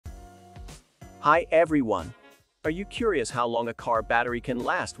Hi everyone! Are you curious how long a car battery can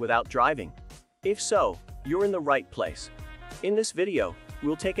last without driving? If so, you're in the right place. In this video,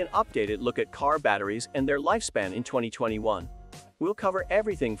 we'll take an updated look at car batteries and their lifespan in 2021. We'll cover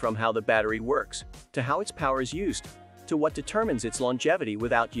everything from how the battery works, to how its power is used, to what determines its longevity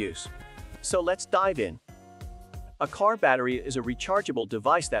without use. So let's dive in. A car battery is a rechargeable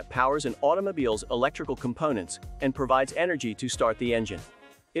device that powers an automobile's electrical components and provides energy to start the engine.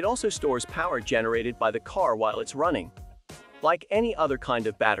 It also stores power generated by the car while it's running. Like any other kind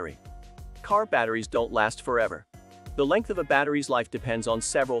of battery, car batteries don't last forever. The length of a battery's life depends on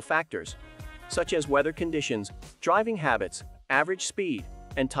several factors, such as weather conditions, driving habits, average speed,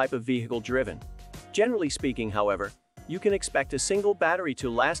 and type of vehicle driven. Generally speaking, however, you can expect a single battery to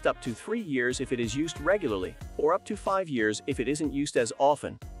last up to 3 years if it is used regularly, or up to 5 years if it isn't used as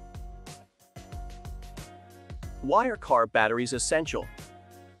often. Why are car batteries essential?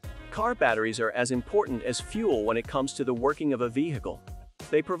 Car batteries are as important as fuel when it comes to the working of a vehicle.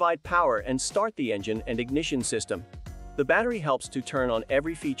 They provide power and start the engine and ignition system. The battery helps to turn on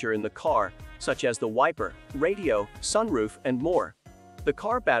every feature in the car, such as the wiper, radio, sunroof, and more. The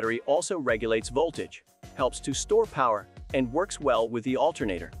car battery also regulates voltage, helps to store power, and works well with the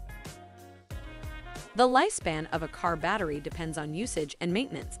alternator. The lifespan of a car battery depends on usage and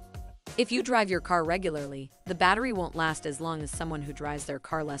maintenance. If you drive your car regularly, the battery won't last as long as someone who drives their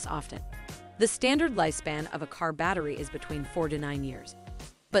car less often. The standard lifespan of a car battery is between 4 to 9 years.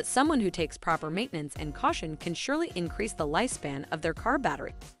 But someone who takes proper maintenance and caution can surely increase the lifespan of their car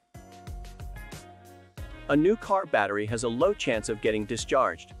battery. A new car battery has a low chance of getting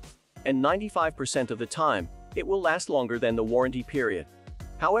discharged, and 95% of the time, it will last longer than the warranty period.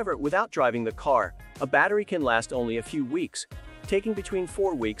 However, without driving the car, a battery can last only a few weeks, taking between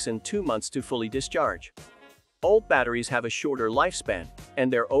 4 weeks and 2 months to fully discharge. Old batteries have a shorter lifespan,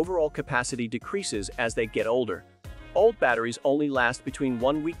 and their overall capacity decreases as they get older. Old batteries only last between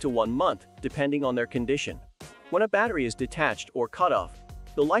 1 week to 1 month, depending on their condition. When a battery is detached or cut off,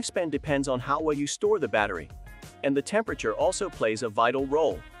 the lifespan depends on how well you store the battery, and the temperature also plays a vital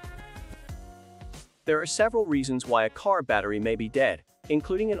role. There are several reasons why a car battery may be dead,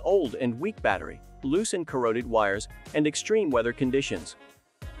 including an old and weak battery, loose and corroded wires, and extreme weather conditions.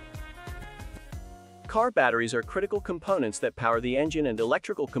 Car batteries are critical components that power the engine and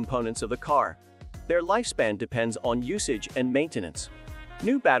electrical components of the car. Their lifespan depends on usage and maintenance.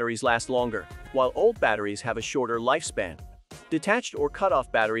 New batteries last longer, while old batteries have a shorter lifespan. Detached or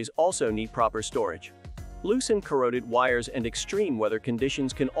cut-off batteries also need proper storage. Loose and corroded wires and extreme weather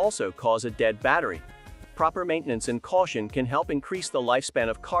conditions can also cause a dead battery. Proper maintenance and caution can help increase the lifespan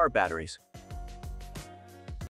of car batteries.